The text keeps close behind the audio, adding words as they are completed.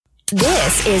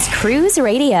This is Cruise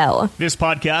Radio. This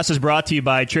podcast is brought to you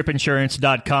by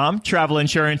tripinsurance.com. Travel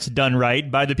insurance done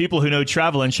right by the people who know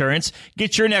travel insurance.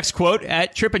 Get your next quote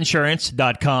at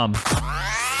tripinsurance.com.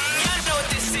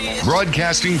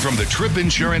 Broadcasting from the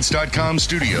tripinsurance.com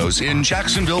studios in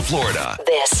Jacksonville, Florida.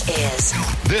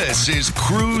 This is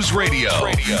Cruise Radio.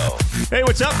 Hey,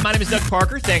 what's up? My name is Doug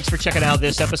Parker. Thanks for checking out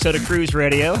this episode of Cruise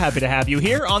Radio. Happy to have you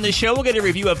here. On the show, we'll get a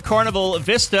review of Carnival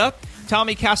Vista.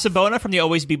 Tommy Casabona from the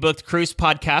Always Be Booked Cruise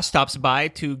podcast stops by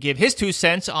to give his 2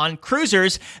 cents on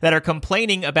cruisers that are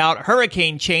complaining about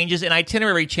hurricane changes and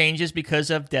itinerary changes because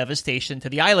of devastation to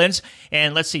the islands.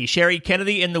 And let's see, Sherry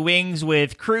Kennedy in the wings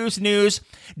with cruise news.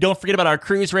 Don't forget about our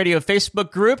Cruise Radio Facebook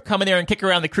group. Come in there and kick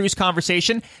around the cruise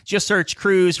conversation. Just search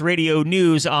Cruise Radio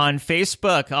News on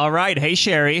Facebook. All right. Hey,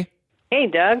 Sherry. Hey,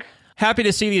 Doug. Happy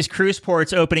to see these cruise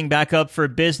ports opening back up for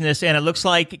business, and it looks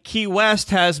like Key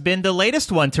West has been the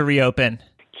latest one to reopen.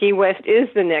 Key West is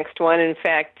the next one. In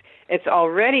fact, it's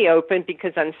already open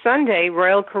because on Sunday,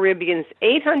 Royal Caribbean's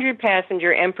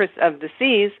 800-passenger Empress of the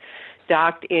Seas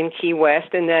docked in Key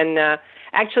West. And then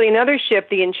actually another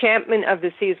ship, the Enchantment of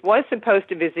the Seas, was supposed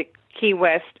to visit Key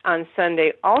West on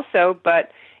Sunday also, but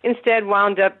instead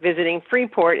wound up visiting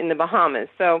Freeport in the Bahamas.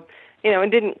 So,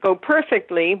 it didn't go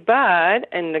perfectly, but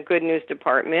in the good news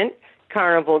department,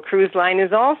 Carnival Cruise Line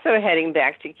is also heading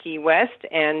back to Key West.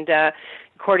 And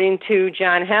according to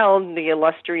John Held, the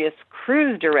illustrious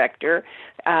cruise director,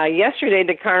 yesterday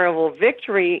the Carnival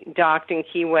Victory docked in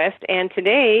Key West, and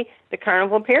today the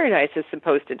Carnival Paradise is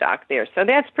supposed to dock there. So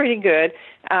that's pretty good.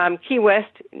 Key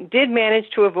West did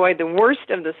manage to avoid the worst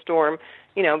of the storm.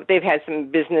 They've had some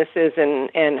businesses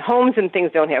and homes and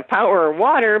things don't have power or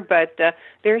water, but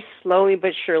they're slowly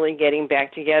but surely getting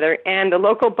back together. And the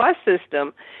local bus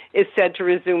system is set to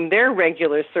resume their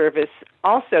regular service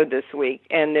also this week,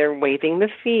 and they're waiving the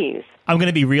fees. I'm going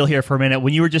to be real here for a minute.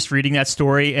 When you were just reading that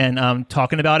story and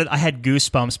talking about it, I had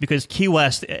goosebumps because Key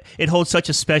West, it holds such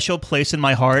a special place in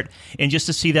my heart. And just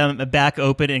to see them back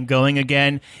open and going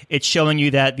again, it's showing you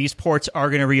that these ports are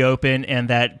going to reopen and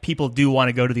that people do want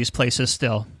to go to these places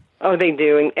still. Oh, they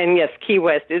do. And yes, Key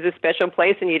West is a special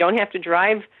place, and you don't have to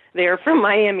drive there from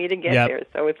Miami to get there.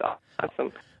 So it's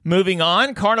awesome. Moving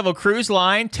on, Carnival Cruise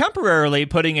Line temporarily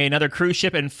putting another cruise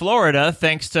ship in Florida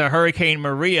thanks to Hurricane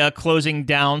Maria closing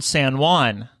down San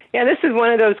Juan. Yeah, this is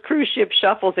one of those cruise ship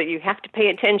shuffles that you have to pay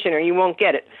attention or you won't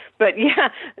get it. But yeah,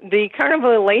 the Carnival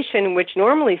Elation, which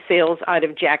normally sails out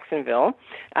of Jacksonville,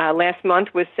 last month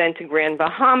was sent to Grand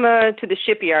Bahama to the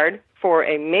shipyard for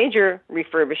a major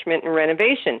refurbishment and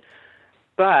renovation.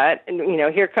 But,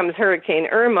 here comes Hurricane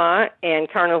Irma, and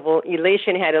Carnival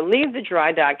Elation had to leave the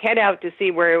dry dock, head out to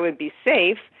see where it would be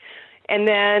safe. And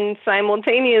then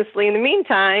simultaneously, in the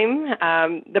meantime,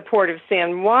 the port of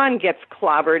San Juan gets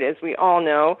clobbered, as we all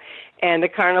know, and the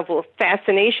Carnival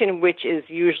Fascination, which is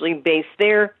usually based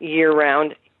there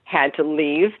year-round, had to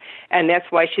leave, and that's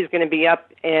why she's going to be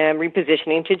up and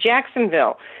repositioning to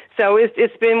Jacksonville. So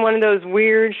it's been one of those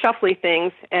weird, shuffly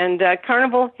things, and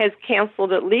Carnival has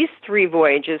canceled at least 3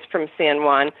 voyages from San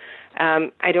Juan.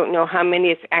 I don't know how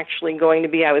many it's actually going to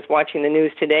be. I was watching the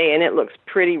news today, and it looks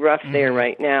pretty rough there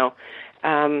right now.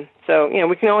 So,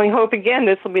 we can only hope, again,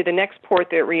 this will be the next port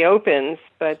that reopens,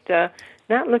 but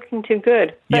not looking too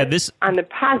good. But on the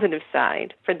positive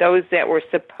side, for those that were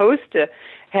supposed to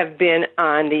have been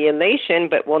on the Elation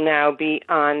but will now be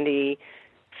on the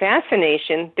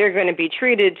Fascination, they're going to be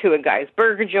treated to a Guy's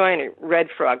Burger Joint, a Red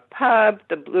Frog Pub,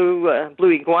 the Blue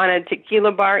Iguana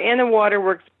Tequila Bar, and the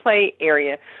Waterworks Play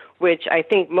Area, which I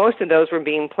think most of those were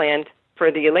being planned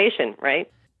for the Elation, right?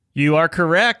 You are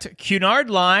correct.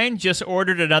 Cunard Line just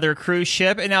ordered another cruise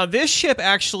ship, and now this ship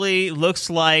actually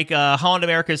looks like Holland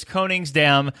America's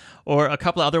Koningsdam or a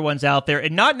couple of other ones out there,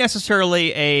 and not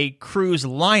necessarily a cruise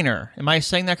liner. Am I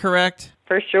saying that correct?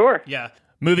 For sure. Yeah.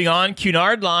 Moving on,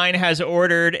 Cunard Line has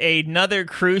ordered another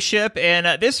cruise ship,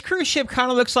 and this cruise ship kind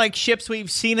of looks like ships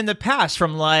we've seen in the past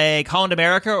from like Holland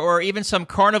America or even some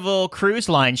Carnival Cruise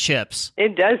Line ships.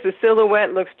 It does. The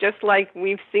silhouette looks just like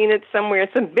we've seen it somewhere.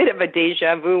 It's a bit of a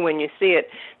deja vu when you see it.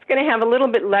 It's going to have a little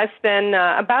bit less than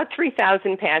about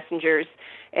 3,000 passengers.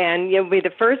 And it'll be the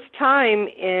first time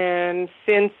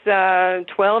since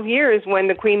 12 years when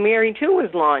the Queen Mary 2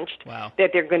 was launched that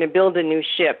they're going to build a new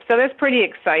ship. So that's pretty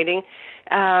exciting.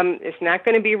 It's not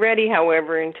going to be ready,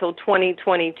 however, until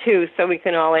 2022, so we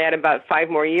can all add about 5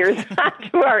 more years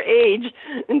to our age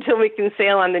until we can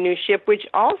sail on the new ship, which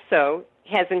also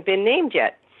hasn't been named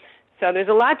yet. So there's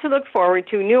a lot to look forward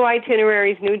to. New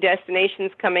itineraries, new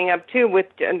destinations coming up, too, with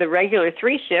the regular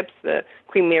 3 ships, the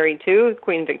Queen Mary 2,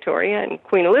 Queen Victoria, and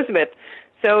Queen Elizabeth.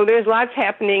 So there's lots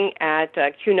happening at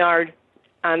Cunard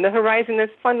on the horizon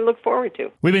that's fun to look forward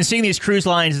to. We've been seeing these cruise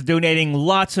lines donating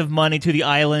lots of money to the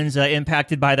islands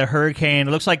impacted by the hurricane.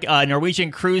 It looks like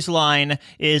Norwegian Cruise Line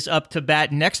is up to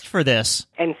bat next for this.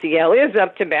 NCL is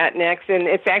up to bat next, and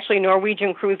it's actually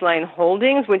Norwegian Cruise Line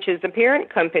Holdings, which is the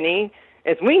parent company,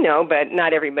 as we know, but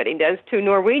not everybody does, to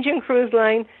Norwegian Cruise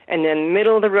Line, and then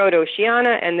middle-of-the-road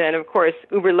Oceania, and then, of course,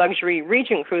 Uber Luxury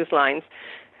Regent Cruise Lines.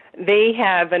 They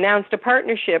have announced a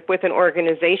partnership with an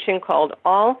organization called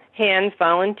All Hands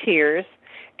Volunteers,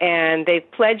 and they've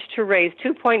pledged to raise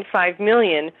 $2.5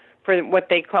 million for what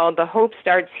they call the Hope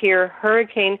Starts Here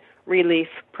Hurricane Relief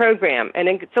Program. And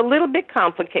it's a little bit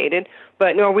complicated,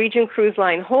 but Norwegian Cruise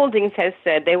Line Holdings has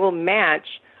said they will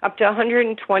match up to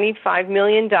 $125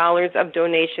 million of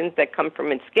donations that come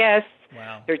from its guests,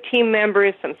 their team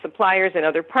members, some suppliers, and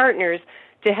other partners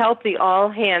to help the All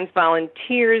Hands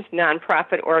Volunteers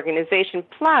nonprofit organization,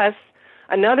 plus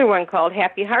another one called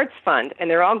Happy Hearts Fund. And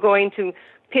they're all going to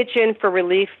pitch in for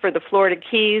relief for the Florida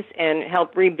Keys and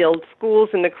help rebuild schools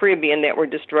in the Caribbean that were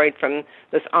destroyed from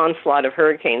this onslaught of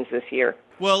hurricanes this year.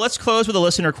 Well, let's close with a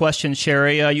listener question,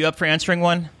 Sherry. You up for answering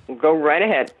one? Go right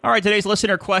ahead. All right, today's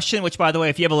listener question, which, by the way,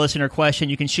 if you have a listener question,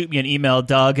 you can shoot me an email,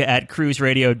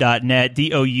 Doug@cruiseradio.net,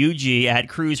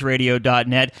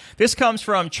 DOUG@cruiseradio.net. This comes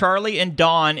from Charlie and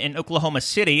Dawn in Oklahoma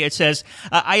City. It says,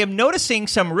 I am noticing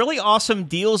some really awesome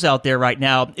deals out there right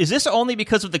now. Is this only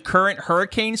because of the current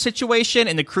hurricane situation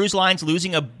and the cruise lines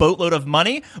losing a boatload of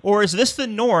money, or is this the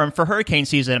norm for hurricane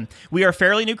season? We are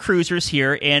fairly new cruisers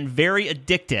here and very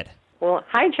addicted. Well,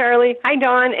 hi, Charlie. Hi,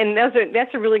 Dawn. And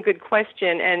that's a really good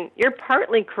question, and you're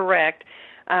partly correct.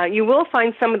 You will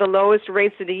find some of the lowest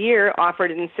rates of the year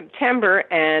offered in September,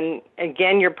 and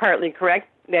again, you're partly correct.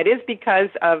 That is because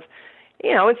of,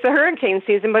 it's the hurricane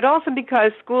season, but also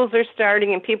because schools are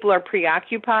starting and people are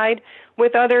preoccupied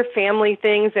with other family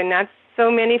things, and not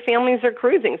so many families are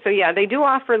cruising. So, yeah, they do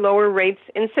offer lower rates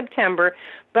in September,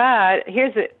 but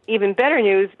here's even better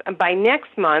news. By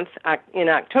next month, in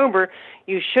October,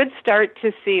 you should start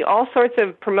to see all sorts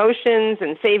of promotions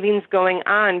and savings going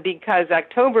on, because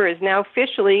October is now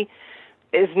officially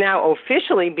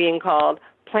being called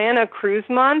Plan a Cruise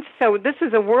Month. So this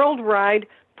is a worldwide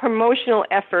promotional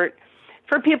effort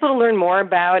for people to learn more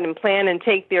about and plan and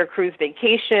take their cruise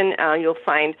vacation. You'll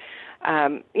find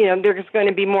there's going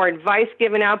to be more advice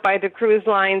given out by the cruise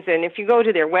lines, and if you go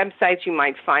to their websites, you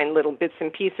might find little bits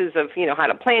and pieces of, how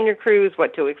to plan your cruise,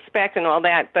 what to expect, and all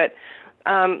that. But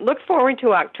look forward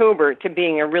to October to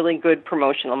being a really good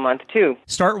promotional month, too.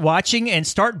 Start watching and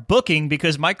start booking,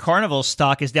 because my Carnival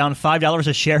stock is down $5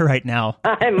 a share right now.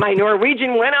 My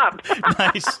Norwegian went up.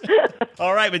 Nice.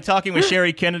 All right, been talking with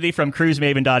Sherry Kennedy from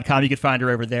CruiseMaven.com. You can find her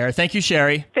over there. Thank you,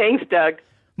 Sherry. Thanks, Doug.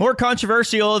 More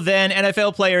controversial than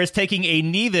NFL players taking a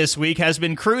knee this week has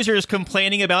been cruisers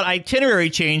complaining about itinerary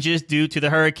changes due to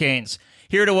the hurricanes.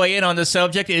 Here to weigh in on the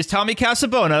subject is Tommy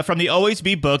Casabona from the Always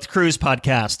Be Booked Cruise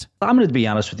Podcast. I'm going to be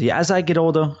honest with you. As I get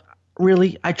older,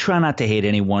 really, I try not to hate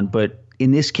anyone, but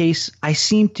in this case, I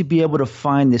seem to be able to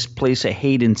find this place of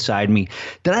hate inside me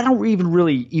that I don't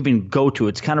really go to.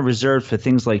 It's kind of reserved for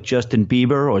things like Justin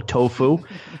Bieber or tofu.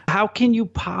 How can you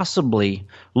possibly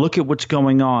look at what's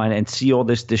going on and see all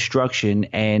this destruction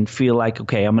and feel like,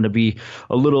 okay, I'm going to be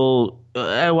a little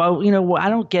I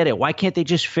don't get it. Why can't they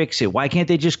just fix it? Why can't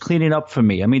they just clean it up for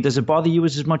me? I mean, does it bother you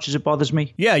as much as it bothers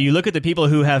me? Yeah, you look at the people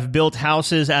who have built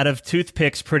houses out of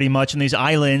toothpicks pretty much in these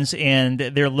islands, and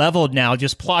they're leveled now,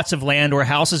 just plots of land where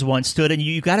houses once stood, and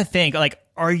you got to think, like,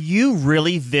 are you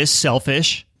really this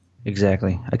selfish?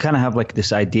 Exactly. I kind of have like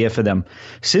this idea for them.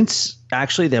 Since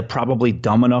actually they're probably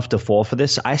dumb enough to fall for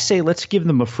this, I say let's give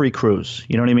them a free cruise.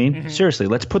 You know what I mean? Mm-hmm. Seriously,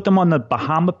 let's put them on the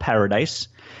Bahama Paradise.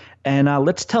 And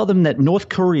let's tell them that North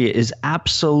Korea is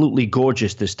absolutely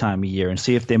gorgeous this time of year and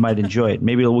see if they might enjoy it.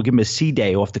 Maybe we'll give them a sea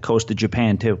day off the coast of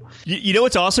Japan, too. You know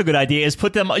what's also a good idea is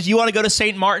put them – you want to go to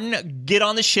St. Martin? Get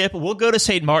on the ship. We'll go to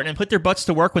St. Martin and put their butts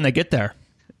to work when they get there.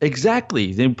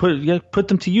 Exactly. Then put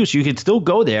them to use. You can still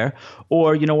go there.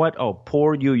 Or you know what? Oh,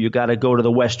 poor you. You got to go to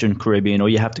the Western Caribbean, or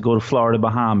you have to go to Florida,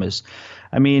 Bahamas.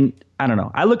 I mean, I don't know.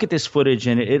 I look at this footage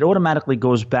and it automatically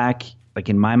goes back – like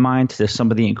in my mind, there's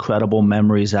some of the incredible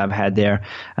memories I've had there.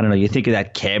 I don't know, you think of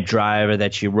that cab driver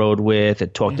that you rode with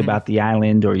that talked about the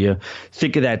island, or you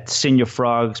think of that Senior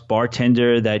Frogs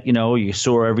bartender that, you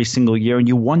saw every single year, and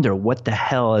you wonder what the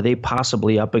hell are they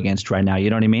possibly up against right now? You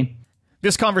know what I mean?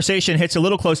 This conversation hits a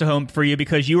little close to home for you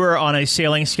because you were on a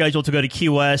sailing schedule to go to Key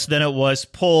West. Then it was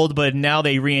pulled, but now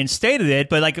they reinstated it.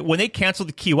 But like when they canceled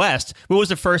the Key West, what was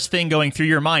the first thing going through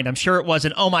your mind? I'm sure it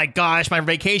wasn't, oh my gosh, my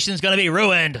vacation's going to be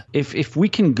ruined. If we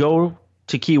can go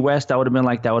to Key West, I would have been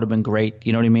like, that would have been great.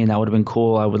 You know what I mean? That would have been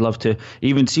cool. I would love to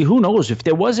even see, who knows, if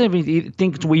there was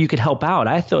anything where you could help out.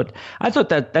 I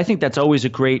think that's always a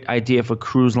great idea for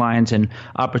cruise lines and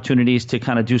opportunities to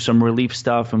kind of do some relief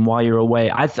stuff. And while you're away,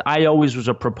 I always was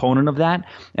a proponent of that.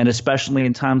 And especially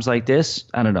in times like this,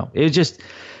 I don't know.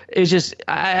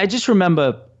 I just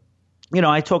remember, you know,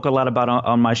 I talk a lot about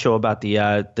on my show about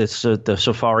the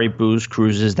safari booze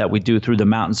cruises that we do through the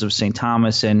mountains of St.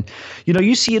 Thomas, and you know,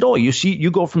 you see it all. You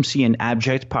go from seeing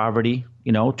abject poverty,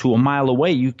 you know, to a mile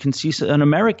away, you can see an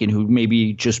American who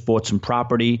maybe just bought some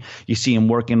property. You see him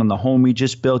working on the home he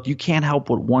just built. You can't help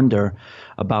but wonder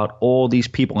about all these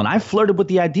people. And I flirted with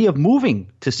the idea of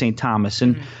moving to St. Thomas,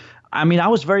 and I mean, I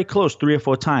was very close 3 or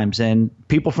 4 times, and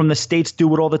people from the States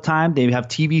do it all the time. They have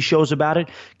TV shows about it.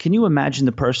 Can you imagine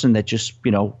the person that just,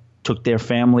 you know, took their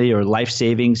family or life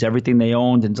savings, everything they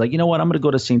owned, and it's like, you know what, I'm going to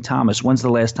go to St. Thomas. When's the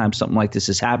last time something like this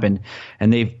has happened?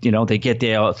 And they get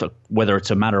there, whether it's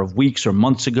a matter of weeks or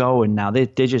months ago, and now they're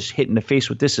just hit in the face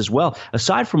with this as well,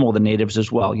 aside from all the natives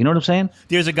as well. You know what I'm saying?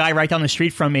 There's a guy right down the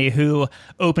street from me who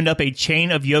opened up a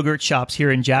chain of yogurt shops here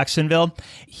in Jacksonville.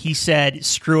 He said,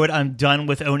 screw it, I'm done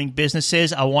with owning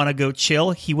businesses. I want to go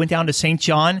chill. He went down to St.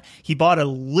 John. He bought a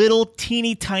little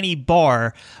teeny tiny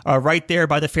bar right there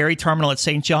by the ferry terminal at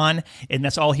St. John. And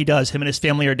that's all he does. Him and his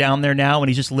family are down there now, and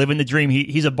he's just living the dream.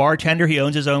 He's a bartender. He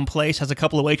owns his own place, has a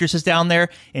couple of waitresses down there,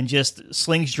 and just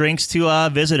slings drinks to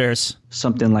visitors.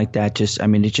 Something like that.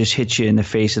 It just hits you in the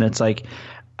face, and it's like,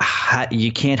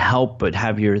 you can't help but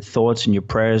have your thoughts and your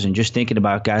prayers and just thinking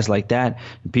about guys like that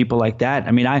and people like that.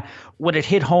 I mean, what it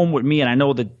hit home with me, and I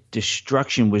know the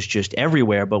destruction was just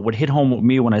everywhere, but what hit home with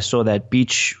me when I saw that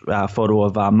beach photo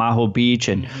of Maho Beach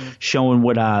and showing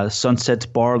what Sunset's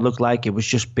bar looked like, it was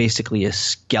just basically a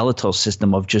skeletal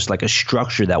system of just like a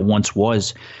structure that once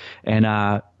was. And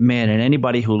man, and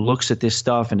anybody who looks at this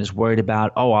stuff and is worried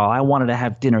about, oh, well, I wanted to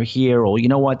have dinner here, or you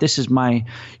know what, this is my,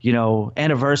 you know,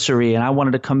 anniversary, and I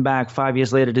wanted to come back 5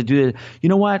 years later to do it. You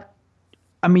know what?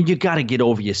 I mean, you got to get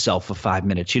over yourself for 5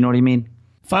 minutes. You know what I mean?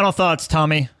 Final thoughts,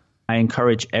 Tommy. I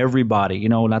encourage everybody, you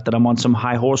know, not that I'm on some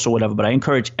high horse or whatever, but I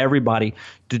encourage everybody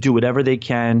to do whatever they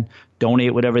can,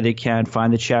 donate whatever they can,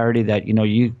 find the charity that, you know,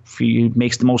 you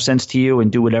makes the most sense to you,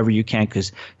 and do whatever you can,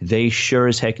 because they sure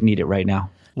as heck need it right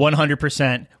now.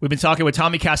 100%. We've been talking with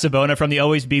Tommy Casabona from the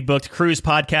Always Be Booked Cruise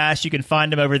podcast. You can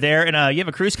find him over there. And you have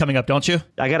a cruise coming up, don't you?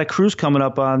 I got a cruise coming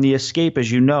up on the Escape,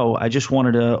 as you know. I just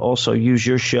wanted to also use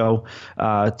your show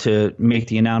to make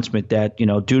the announcement that, you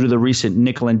know, due to the recent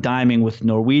nickel and diming with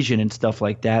Norwegian and stuff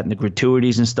like that, and the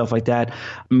gratuities and stuff like that,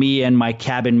 me and my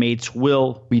cabin mates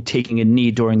will be taking a knee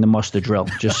during the muster drill,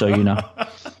 just so you know.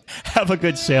 Have a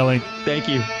good sailing. Thank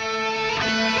you.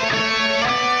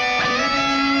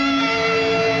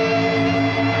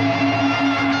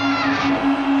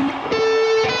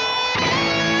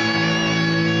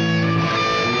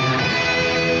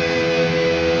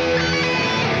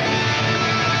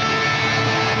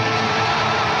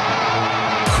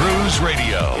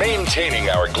 Radio, maintaining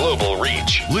our global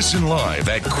reach. Listen live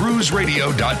at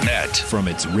cruiseradio.net. From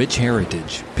its rich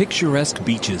heritage, picturesque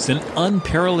beaches, and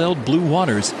unparalleled blue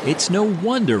waters, it's no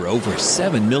wonder over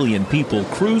 7 million people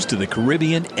cruise to the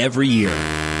Caribbean every year.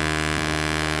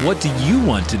 What do you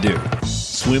want to do?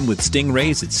 Swim with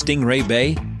stingrays at Stingray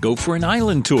Bay? Go for an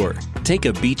island tour? Take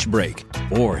a beach break?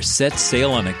 Or set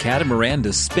sail on a catamaran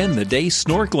to spend the day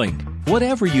snorkeling?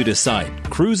 Whatever you decide,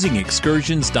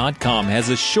 CruisingExcursions.com has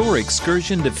a shore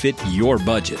excursion to fit your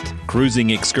budget.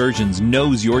 Cruising Excursions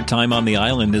knows your time on the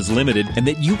island is limited and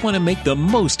that you want to make the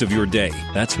most of your day.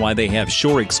 That's why they have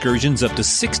shore excursions up to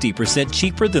 60%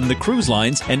 cheaper than the cruise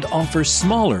lines and offer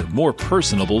smaller, more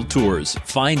personable tours.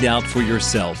 Find out for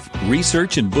yourself.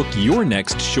 Research and book your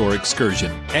next shore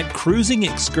excursion at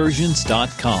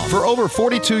CruisingExcursions.com. For over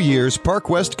 42 years, Park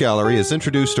West Gallery has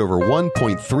introduced over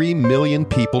 1.3 million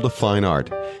people to fine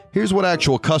art. Here's what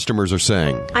actual customers are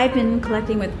saying. I've been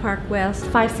collecting with Park West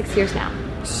 5-6 years now.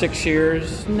 6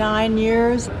 years. 9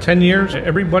 years. 10 years.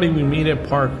 Everybody we meet at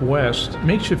Park West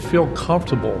makes you feel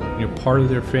comfortable. You're part of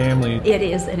their family. It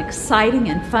is an exciting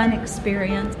and fun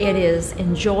experience. It is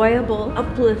enjoyable,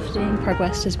 uplifting. Park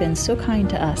West has been so kind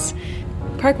to us.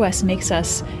 Park West makes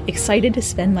us excited to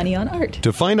spend money on art.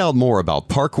 To find out more about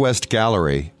Park West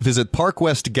Gallery, visit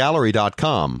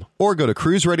parkwestgallery.com or go to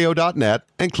cruiseradio.net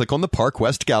and click on the Park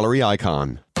West Gallery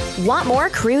icon. Want more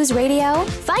Cruise Radio?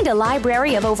 Find a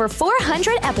library of over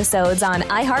 400 episodes on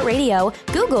iHeartRadio,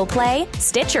 Google Play,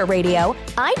 Stitcher Radio,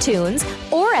 iTunes,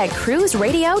 or at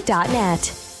cruiseradio.net.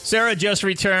 Sarah just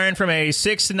returned from a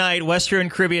 6-night Western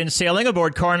Caribbean sailing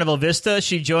aboard Carnival Vista.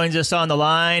 She joins us on the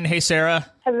line. Hey, Sarah.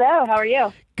 Hello, how are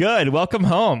you? Good. Welcome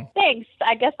home. Thanks.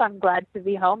 I guess I'm glad to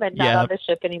be home and not on the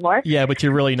ship anymore. Yeah, but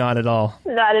you're really not at all.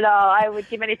 Not at all. I would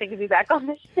give anything to be back on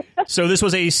the ship. So this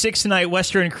was a 6-night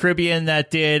Western Caribbean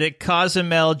that did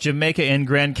Cozumel, Jamaica, and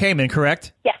Grand Cayman,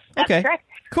 correct? Yes, that's correct.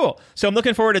 Cool. So I'm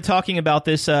looking forward to talking about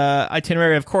this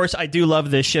itinerary. Of course, I do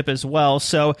love this ship as well.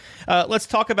 So let's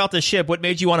talk about the ship. What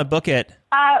made you want to book it?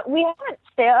 We haven't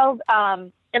sailed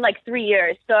in like 3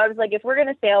 years. So I was like, if we're going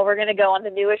to sail, we're going to go on the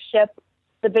newest ship,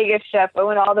 the biggest ship,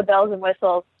 with all the bells and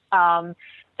whistles.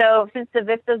 So since the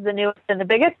Vista's the newest and the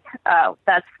biggest,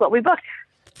 that's what we booked.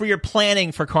 For your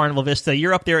planning for Carnival Vista,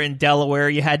 you're up there in Delaware.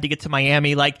 You had to get to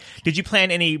Miami. Did you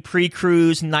plan any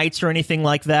pre-cruise nights or anything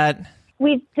like that?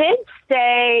 We did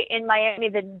stay in Miami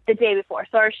the day before.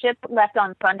 So our ship left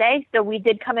on Sunday, so we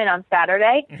did come in on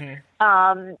Saturday.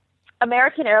 Mm-hmm.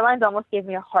 American Airlines almost gave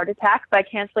me a heart attack by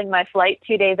canceling my flight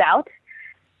 2 days out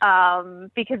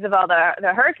because of all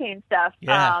the hurricane stuff.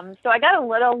 Yeah. So I got a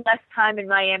little less time in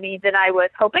Miami than I was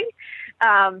hoping,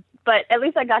 but at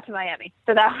least I got to Miami.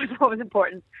 So that was what was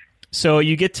important. So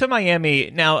you get to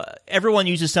Miami. Now, everyone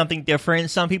uses something different.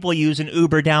 Some people use an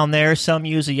Uber down there. Some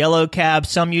use a yellow cab.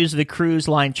 Some use the cruise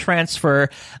line transfer.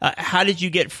 How did you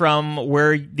get from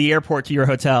the airport to your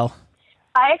hotel?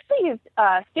 I actually used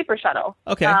Super Shuttle.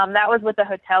 Okay. That was what the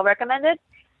hotel recommended.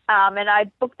 And I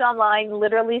booked online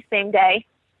literally same day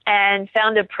and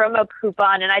found a promo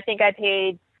coupon. And I think I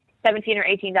paid $17 or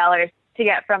 $18 to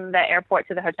get from the airport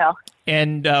to the hotel.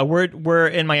 And where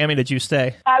in Miami did you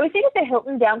stay? We stayed at the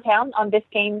Hilton downtown on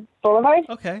Biscayne Boulevard.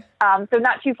 Okay. So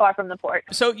not too far from the port.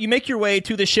 So you make your way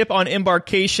to the ship on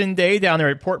embarkation day down there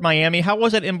at Port Miami. How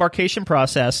was that embarkation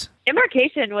process?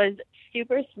 Embarkation was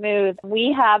super smooth.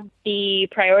 We have the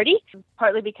priority,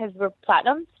 partly because we're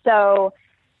platinum. So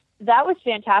that was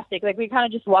fantastic. We kind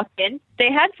of just walked in. They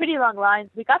had pretty long lines.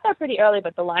 We got there pretty early,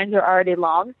 but the lines are already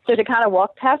long. So to kind of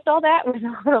walk past all that was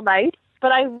a little nice.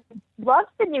 But I loved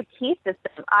the new key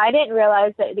system. I didn't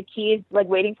realize that the key is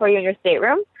waiting for you in your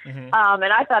stateroom. Mm-hmm.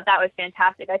 And I thought that was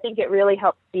fantastic. I think it really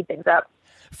helped speed things up.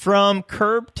 From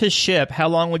curb to ship, how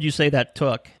long would you say that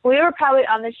took? We were probably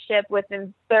on the ship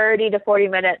within 30 to 40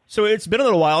 minutes. So it's been a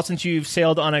little while since you've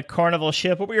sailed on a Carnival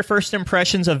ship. What were your first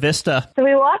impressions of Vista? So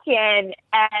we walk in,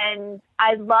 and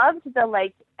I loved the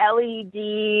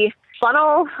LED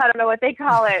funnel. I don't know what they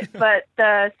call it, but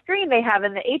the screen they have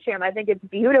in the atrium, I think it's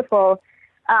beautiful.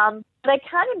 But I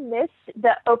kind of missed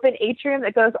the open atrium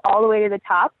that goes all the way to the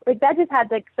top. That just had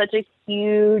such a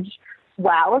huge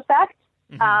wow effect.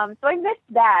 Mm-hmm. So I missed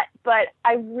that, but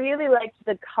I really liked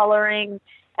the coloring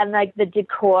and the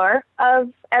decor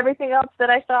of everything else that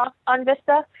I saw on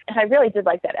Vista. And I really did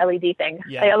like that LED thing.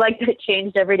 Yeah. I liked that it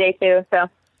changed every day too. So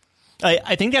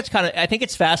I think I think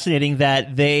it's fascinating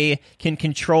that they can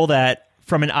control that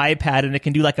from an iPad, and it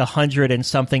can do 100 and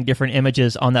something different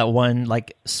images on that one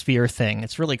sphere thing.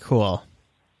 It's really cool.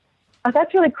 Oh,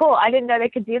 that's really cool. I didn't know they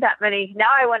could do that many. Now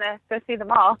I want to go see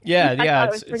them all. Yeah.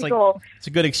 It was pretty cool. It's a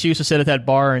good excuse to sit at that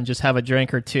bar and just have a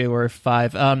drink or two or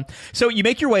five. So you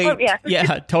make your way. Oh, yeah.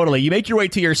 Yeah, totally. You make your way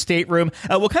to your stateroom.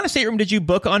 What kind of stateroom did you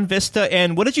book on Vista,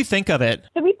 and what did you think of it?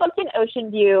 So we booked an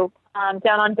Ocean View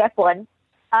down on deck 1.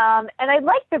 And I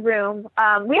liked the room.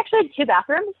 We actually had 2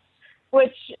 bathrooms,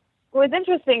 which was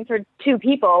interesting for 2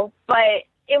 people, but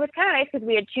it was kind of nice because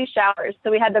we had 2 showers. So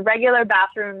we had the regular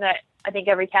bathroom that I think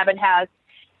every cabin has.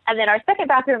 And then our second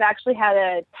bathroom actually had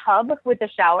a tub with a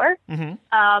shower.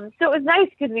 Mm-hmm. So it was nice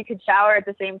because we could shower at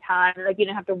the same time. You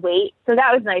didn't have to wait. So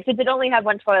that was nice. It did only have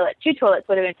 1 toilet. 2 toilets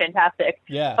would have been fantastic.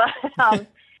 Yeah. But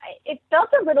it felt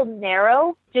a little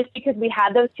narrow just because we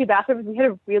had those 2 bathrooms. We had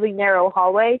a really narrow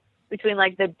hallway between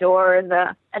the door and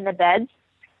the beds.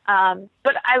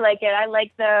 But I like it. I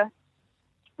like the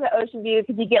ocean view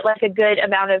because you get a good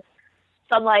amount of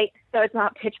sunlight, so it's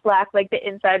not pitch black like the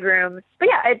inside rooms. But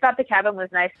yeah, I thought the cabin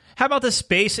was nice. How about the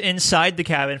space inside the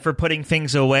cabin for putting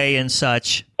things away and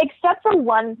such? Except for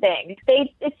one thing.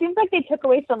 It seems like they took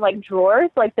away some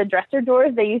drawers, the dresser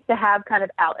drawers they used to have kind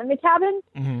of out in the cabin.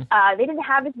 Mm-hmm. They didn't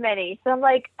have as many. So I'm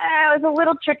it was a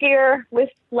little trickier with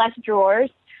less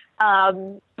drawers.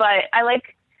 But I like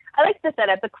the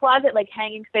setup. The closet,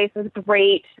 hanging space was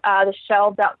great. The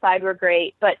shelves outside were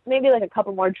great, but maybe a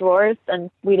couple more drawers and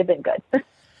we'd have been good.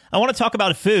 I want to talk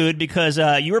about food because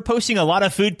you were posting a lot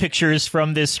of food pictures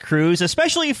from this cruise,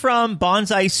 especially from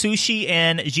Bonsai Sushi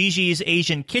and Gigi's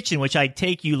Asian Kitchen, which I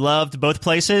take you loved both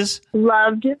places.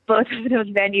 Loved both of those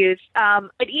venues.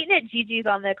 I'd eaten at Gigi's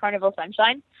on the Carnival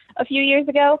Sunshine a few years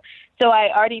ago, so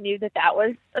I already knew that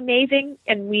was amazing,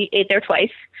 and we ate there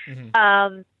twice.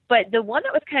 Mm-hmm. But the one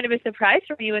that was kind of a surprise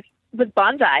for me was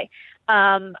Bonsai.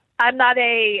 I'm not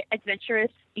a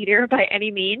adventurous eater by any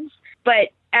means, but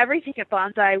everything at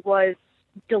Bonsai was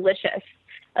delicious.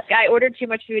 Like, I ordered too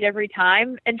much food every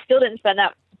time and still didn't spend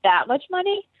that much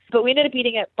money. But we ended up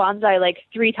eating at Bonsai like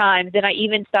 3 times. And I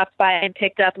even stopped by and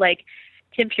picked up like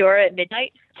tempura at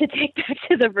midnight to take back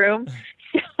to the room.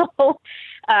 So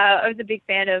I was a big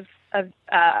fan of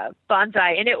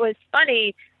Bonsai. And it was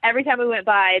funny. Every time we went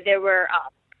by, there were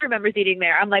crew members eating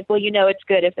there. I'm like, well, it's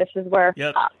good if this is where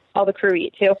all the crew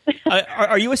eat too.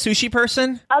 Are you a sushi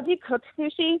person? I'll do cooked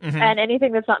sushi and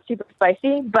anything that's not super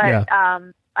spicy. But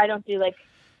I don't do like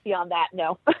beyond that.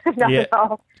 No, not at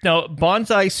all. Now,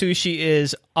 Bonsai Sushi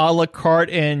is a la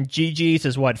carte, and Gigi's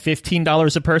is what,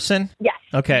 $15 a person? Yes.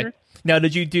 Okay. Now,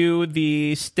 did you do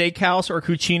the steakhouse or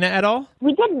Cucina at all?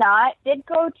 We did not. Did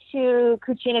go to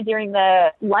Cucina during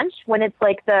the lunch when it's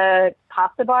like the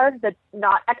pasta bar that's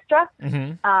not extra.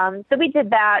 So we did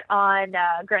that on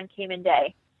Grand Cayman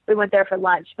Day. We went there for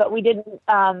lunch, but we didn't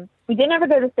ever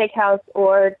go to the steakhouse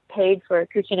or paid for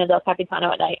Cucina del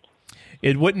Capitano at night.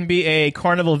 It wouldn't be a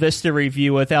Carnival Vista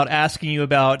review without asking you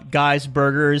about Guy's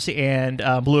Burgers and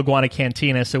Blue Iguana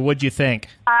Cantina. So what'd you think?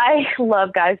 I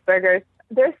love Guy's Burgers.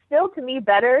 They're still, to me,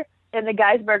 better than the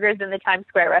Guy's Burgers in the Times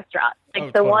Square restaurant.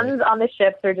 Like, the ones on the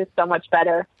ships are just so much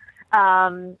better. So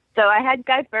I had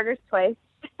Guy's Burgers twice.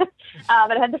 But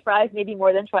I had the fries maybe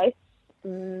more than twice.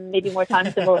 Maybe more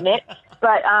times than we'll admit.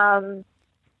 But,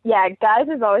 Guy's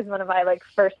is always one of my, like,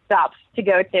 first stops to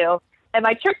go to. And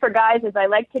my trick for Guy's is I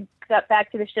like to get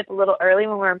back to the ship a little early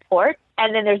when we're in port,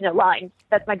 and then there's no lines.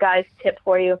 That's my Guy's tip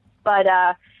for you. But,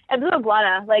 and Blue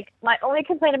Iguana, like, my only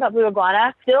complaint about Blue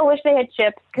Iguana, still wish they had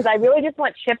chips, because I really just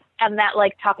want chips and that,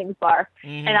 like, toppings bar,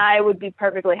 and I would be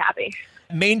perfectly happy.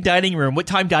 Main dining room, what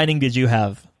time dining did you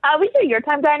have? We do your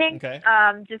time dining, okay.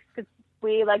 Just because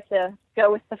we like to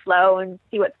go with the flow and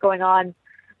see what's going on.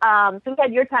 So we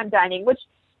had your time dining, which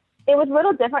it was a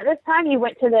little different this time. You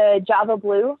went to the Java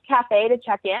Blue Cafe to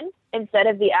check in instead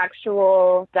of the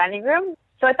actual dining room.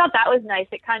 So I thought that was nice.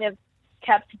 It kind of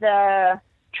kept the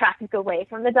traffic away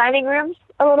from the dining rooms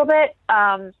a little bit.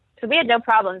 So we had no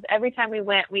problems. Every time we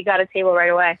went, we got a table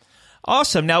right away.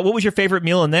 Awesome. Now, what was your favorite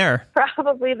meal in there?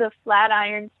 Probably the flat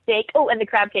iron steak. Oh, and the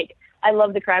crab cake. I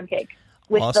love the crab cake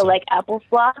with the, like, apple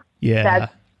slaw. Yeah.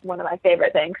 That's one of my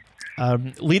favorite things.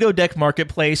 Lido Deck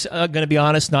Marketplace, going to be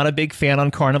honest, not a big fan on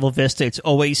Carnival Vista. It's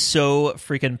always so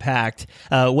freaking packed.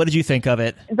 What did you think of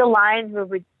it? The lines were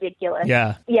ridiculous.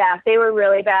 Yeah. Yeah, they were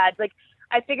really bad. Like,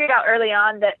 I figured out early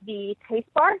on that the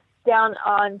taste bar down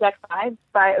on Deck 5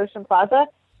 by Ocean Plaza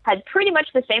had pretty much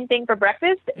the same thing for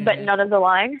breakfast, but none of the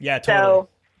line. Yeah, totally. So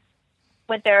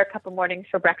went there a couple mornings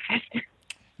for breakfast.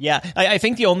 Yeah, I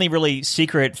think the only really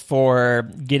secret for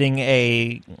getting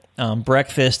a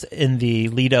breakfast in the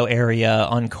Lido area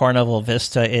on Carnival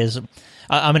Vista is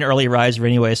I'm an early riser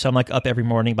anyway, so I'm like up every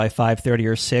morning by 5:30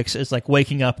 or 6. It's like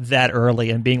waking up that early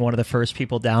and being one of the first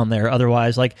people down there.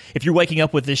 Otherwise, like if you're waking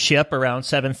up with this ship around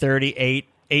 7:30,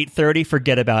 8:30,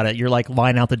 forget about it. You're like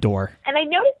line out the door. And I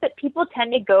noticed that people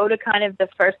tend to go to kind of the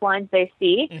first lines they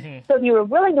see. So if you were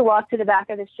willing to walk to the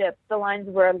back of the ship, the lines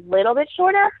were a little bit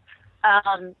shorter.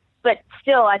 But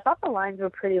still, I thought the lines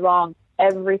were pretty long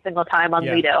every single time on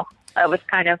Lido. I was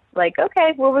kind of like,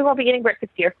 okay, well, we won't be getting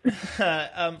breakfast here.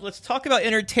 Let's talk about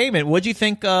entertainment. What did you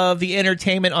think of the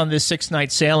entertainment on this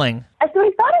 6-night sailing? So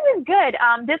we thought it was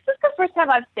good. This was the first time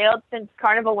I've sailed since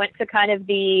Carnival went to kind of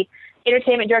the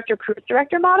entertainment director, cruise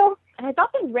director model. And I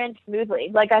thought things ran smoothly.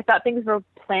 Like, I thought things were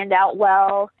planned out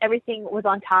well. Everything was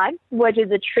on time, which is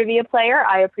a trivia player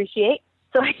I appreciate.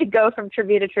 So I could go from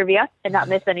trivia to trivia and not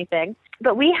miss anything.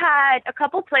 But we had a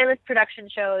couple playlist production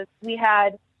shows. We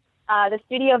had the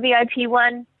Studio VIP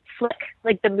one, Flick,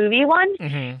 like the movie one,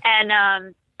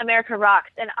 and America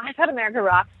Rocks. And I thought America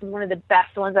Rocks was one of the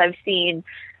best ones I've seen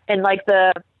in like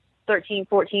the 13,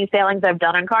 14 sailings I've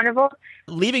done on Carnival.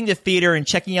 Leaving the theater and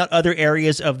checking out other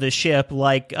areas of the ship,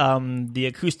 like the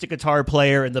acoustic guitar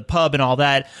player and the pub and all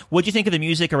that, what do you think of the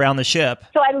music around the ship?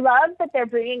 So I love that they're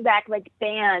bringing back like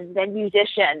bands and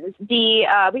musicians. We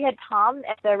had Tom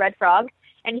at the Red Frog,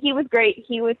 and he was great.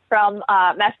 He was from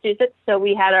Massachusetts, so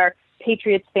we had our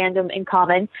Patriots fandom in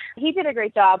common. He did a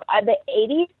great job. The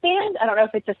 80s band, I don't know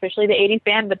if it's officially the 80s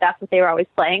band, but that's what they were always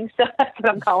playing, so that's what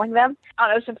I'm calling them,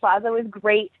 on Ocean Plaza was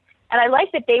great. And I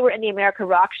liked that they were in the America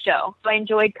Rock show. So I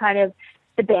enjoyed kind of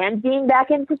the band being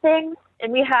back into things.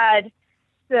 And we had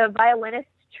the violinist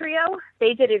trio.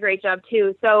 They did a great job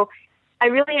too. So I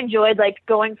really enjoyed like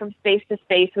going from space to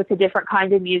space with the different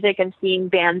kinds of music and seeing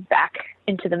bands back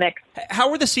into the mix.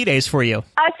 How were the sea days for you?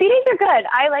 Sea days are good.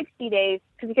 I like sea days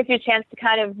because it gives you a chance to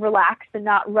kind of relax and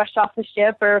not rush off the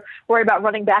ship or worry about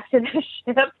running back to the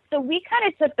ship. So we kind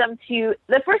of took them to,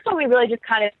 the first one we really just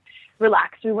kind of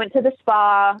relaxed. We went to the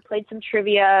spa, played some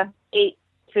trivia, ate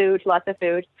food, lots of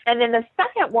food. And then the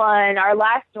second one, our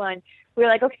last one, we were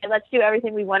like, okay, let's do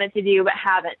everything we wanted to do but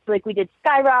haven't. So, like, we did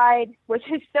Skyride, which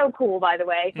is so cool, by the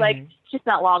way. Like, it's just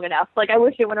not long enough. Like, I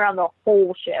wish it went around the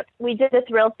whole ship. We did the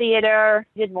Thrill Theater,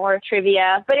 did more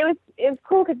trivia. But it was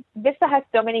cool because Vista has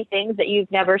so many things that you've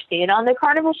never seen on the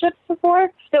Carnival ships before.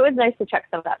 So it was nice to check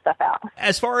some of that stuff out.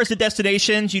 As far as the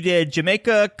destinations, you did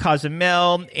Jamaica,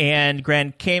 Cozumel, and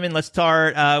Grand Cayman. Let's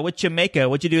start with Jamaica.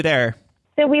 What'd you do there?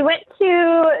 So we went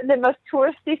to the most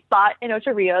touristy spot in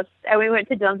Ocho Rios, and we went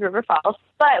to Dunn's River Falls.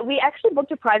 But we actually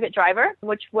booked a private driver,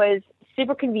 which was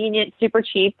super convenient, super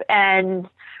cheap, and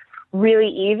really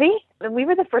easy. And we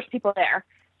were the first people there.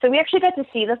 So we actually got to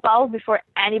see the falls before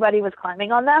anybody was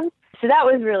climbing on them. So that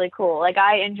was really cool. Like,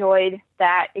 I enjoyed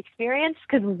that experience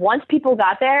because once people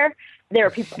got there were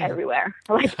people everywhere,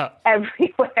 like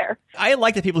everywhere. I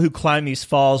like the people who climb these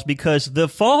falls because the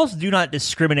falls do not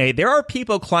discriminate. There are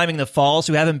people climbing the falls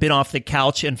who haven't been off the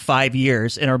couch in 5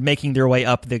 years and are making their way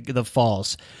up the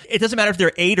falls. It doesn't matter if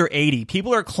they're 8 or 80.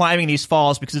 People are climbing these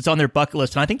falls because it's on their bucket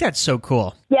list, and I think that's so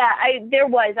cool. Yeah,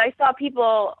 I saw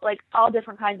people, like, all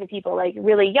different kinds of people, like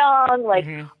really young, like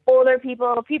older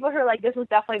people who are like, this was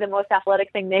definitely the most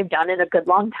athletic thing they've done in a good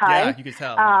long time. Yeah, you could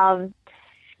tell.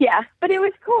 Yeah, but it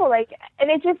was cool. Like, and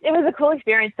it was a cool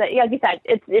experience that, yeah, like you said,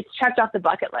 it's checked off the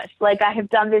bucket list. Like, I have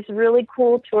done this really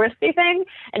cool touristy thing,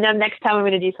 and then next time I'm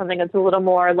going to do something that's a little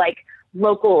more like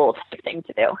local thing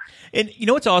to do. And you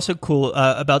know what's also cool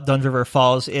about Dunn's River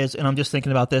Falls is, and I'm just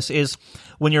thinking about this, is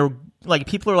when you're like,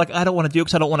 people are like, I don't want to do it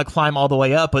because I don't want to climb all the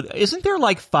way up. But isn't there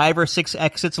like 5 or 6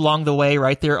 exits along the way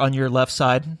right there on your left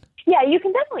side? Yeah, you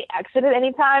can definitely exit at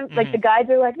any time. Like, the guides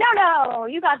are like, no,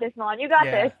 you got this, Mom. You got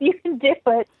this. You can do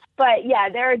it. But, yeah,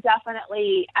 there are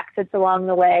definitely exits along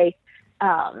the way.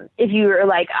 If you are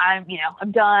like, I'm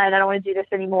done. I don't want to do this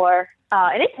anymore.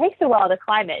 And it takes a while to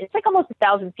climb it. It's like almost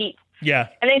 1,000 feet. Yeah.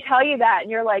 And they tell you that,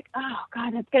 and you're like, oh,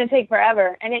 God, that's going to take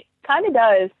forever. And it kind of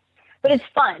does. But it's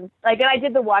fun. Like, and I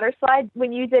did the water slide.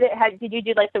 When you did it, did you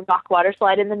do like the rock water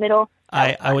slide in the middle?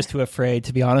 I was too afraid,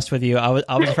 to be honest with you. I was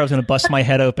afraid I was going to bust my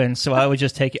head open, so I was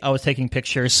taking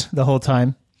pictures the whole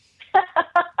time.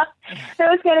 It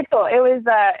was kind of cool. It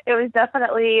was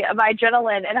definitely, my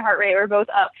adrenaline and heart rate were both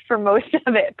up for most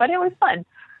of it, but it was fun.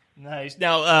 Nice.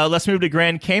 Now let's move to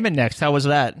Grand Cayman next. How was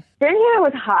that? Grand Cayman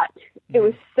was hot. It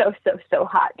was so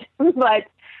hot. But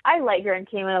I like Grand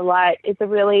Cayman a lot. It's a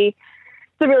really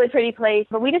pretty place,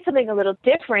 but we did something a little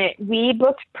different. We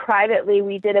booked privately.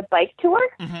 We did a bike tour.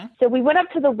 So we went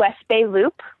up to the West Bay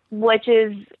Loop, which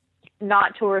is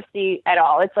not touristy at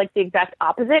all. It's like the exact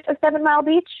opposite of 7 Mile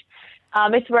Beach.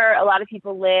 It's where a lot of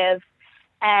people live.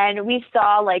 And we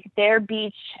saw like their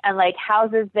beach and like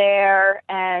houses there.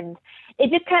 And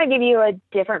it just kind of gave you a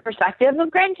different perspective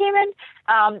of Grand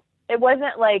Cayman. It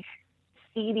wasn't like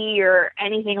seedy or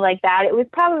anything like that. It was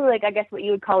probably like, I guess what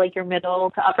you would call like your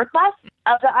middle to upper class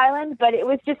of the island, but it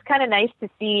was just kind of nice to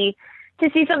see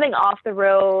something off the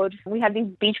road. We had these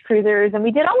beach cruisers and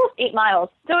we did almost 8 miles.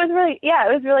 So it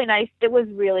was really nice. It was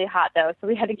really hot though, so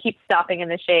we had to keep stopping in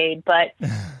the shade, but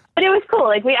it was cool.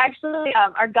 Like, we actually,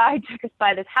 our guide took us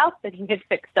by this house that he had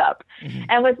fixed up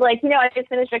and was like, I just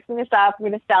finished fixing this up. I'm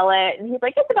going to sell it. And he's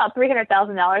like, it's about $300,000.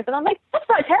 And I'm like, that's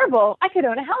not terrible. I could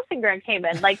own a house in Grand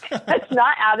Cayman. Like, that's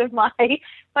not out of my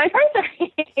price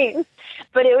range.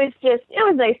 But it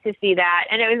was nice to see that.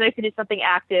 And it was nice to do something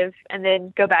active and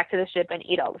then go back to the ship and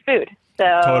eat all the food.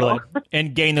 So totally.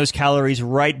 And gain those calories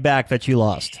right back that you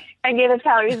lost. And gave us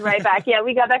calories right back. Yeah,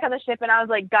 we got back on the ship, and I was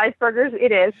like, guys, burgers,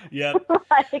 it is. Yeah.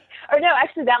 Or no,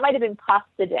 actually, that might have been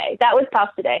pasta day. That was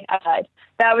pasta day outside.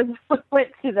 That was, went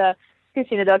to the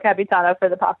Cucina del Capitano for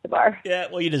the pasta bar. Yeah,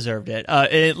 well, you deserved it.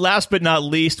 And last but not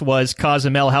least was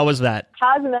Cozumel. How was that?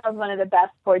 Cozumel is one of the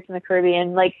best ports in the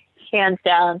Caribbean, like, hands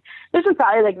down. This was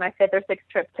probably like my 5th or 6th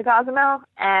trip to Cozumel,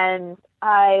 and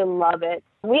I love it.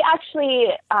 We actually,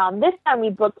 this time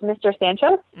we booked Mr.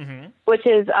 Sancho's, which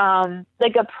is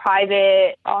like a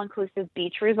private, all-inclusive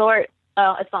beach resort.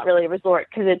 It's not really a resort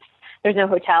because there's no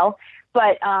hotel,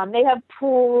 but they have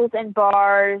pools and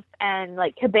bars and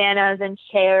like cabanas and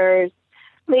chairs.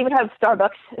 They even have Starbucks,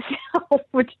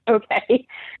 which okay,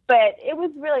 but it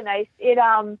was really nice. It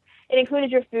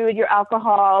included your food, your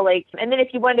alcohol, like, and then if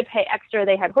you wanted to pay extra,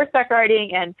 they had horseback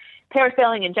riding and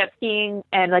parasailing and jet skiing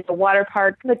and like a water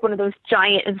park, like one of those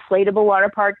giant inflatable water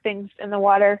park things in the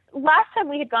water. Last time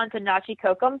we had gone to Nachi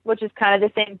Kokum, which is kind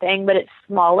of the same thing, but it's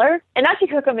smaller. And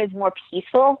Nachi Kokum is more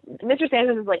peaceful. Mr.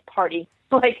 Sancho's is like party,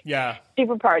 like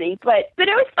super party, but it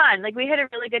was fun. Like, we had a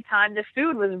really good time. The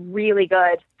food was really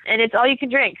good, and it's all you can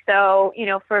drink. So,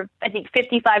 for I think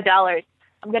 $55,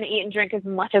 I'm going to eat and drink as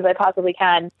much as I possibly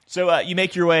can. So you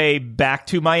make your way back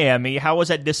to Miami. How was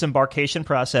that disembarkation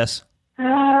process?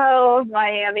 Oh,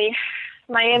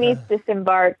 Miami's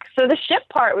disembark. So the ship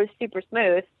part was super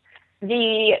smooth.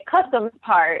 The customs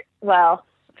part, well,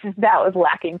 that was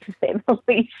lacking, to say the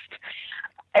least.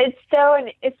 It's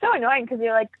so annoying because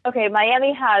you're like, okay,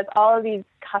 Miami has all of these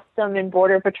custom and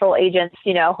border patrol agents,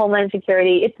 Homeland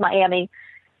Security. It's Miami.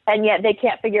 And yet they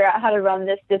can't figure out how to run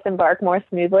this disembark more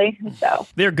smoothly. So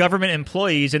they're government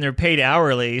employees and they're paid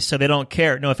hourly, so they don't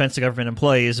care. No offense to government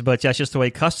employees, but that's just the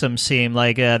way customs seem.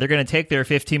 Like they're going to take their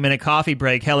 15-minute coffee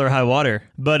break, hell or high water.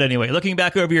 But anyway, looking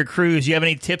back over your cruise, do you have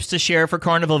any tips to share for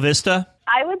Carnival Vista?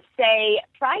 I would say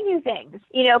try new things.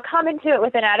 Come into it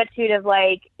with an attitude of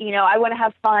like, I want to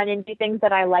have fun and do things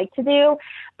that I like to do,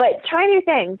 but try new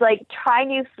things. Like try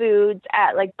new foods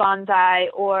at like Bonsai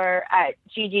or at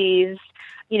Gigi's,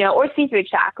 or Seafood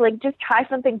Shack. Like just try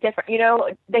something different. We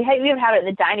even have it in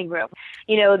the dining room.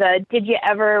 Did you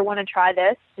ever want to try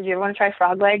this? Did you ever want to try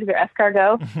frog legs or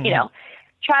escargot?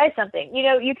 Try something.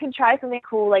 You can try something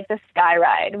cool like the Sky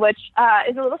Ride, which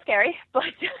is a little scary, but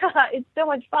it's so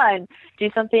much fun.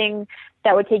 Do something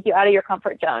that would take you out of your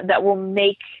comfort zone, that will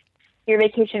make your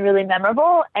vacation really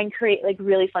memorable and create like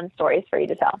really fun stories for you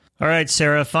to tell. All right,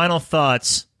 Sarah, final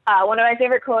thoughts. One of my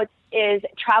favorite quotes is,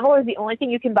 travel is the only thing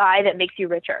you can buy that makes you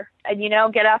richer. And,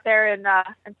 get out there and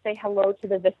say hello to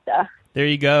the Vista. There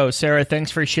you go. Sarah,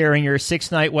 thanks for sharing your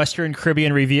 6-night Western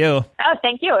Caribbean review. Oh,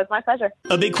 thank you. It's my pleasure.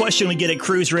 A big question we get at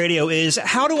Cruise Radio is,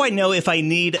 how do I know if I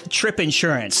need trip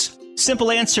insurance?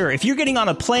 Simple answer. If you're getting on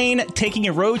a plane, taking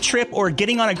a road trip, or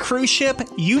getting on a cruise ship,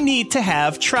 you need to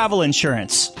have travel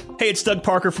insurance. Hey, it's Doug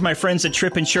Parker from my friends at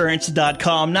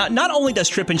TripInsurance.com. Not only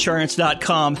does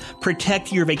TripInsurance.com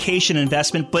protect your vacation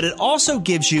investment, but it also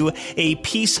gives you a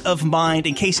peace of mind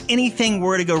in case anything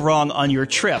were to go wrong on your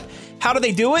trip. How do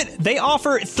they do it? They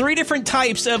offer 3 different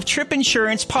types of trip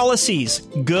insurance policies.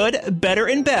 Good, better,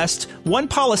 and best. One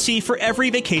policy for every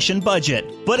vacation budget.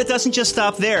 But it doesn't just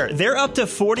stop there. They're up to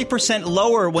 40%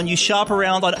 lower when you shop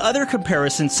around on other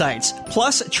comparison sites.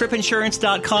 Plus,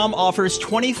 TripInsurance.com offers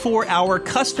 24-hour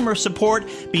customer support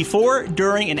before,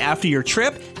 during, and after your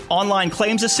trip, online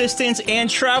claims assistance, and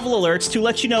travel alerts to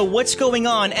let you know what's going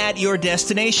on at your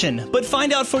destination. But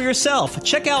find out for yourself.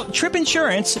 Check out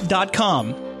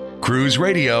TripInsurance.com. Cruise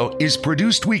Radio is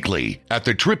produced weekly at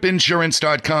the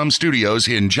TripInsurance.com studios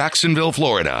in Jacksonville,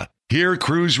 Florida. Hear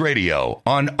Cruise Radio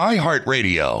on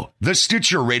iHeartRadio, the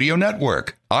Stitcher Radio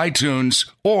Network,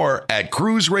 iTunes, or at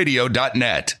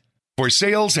cruiseradio.net. For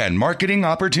sales and marketing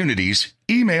opportunities,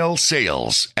 email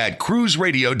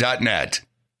sales@cruiseradio.net.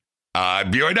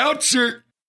 I'm your announcer,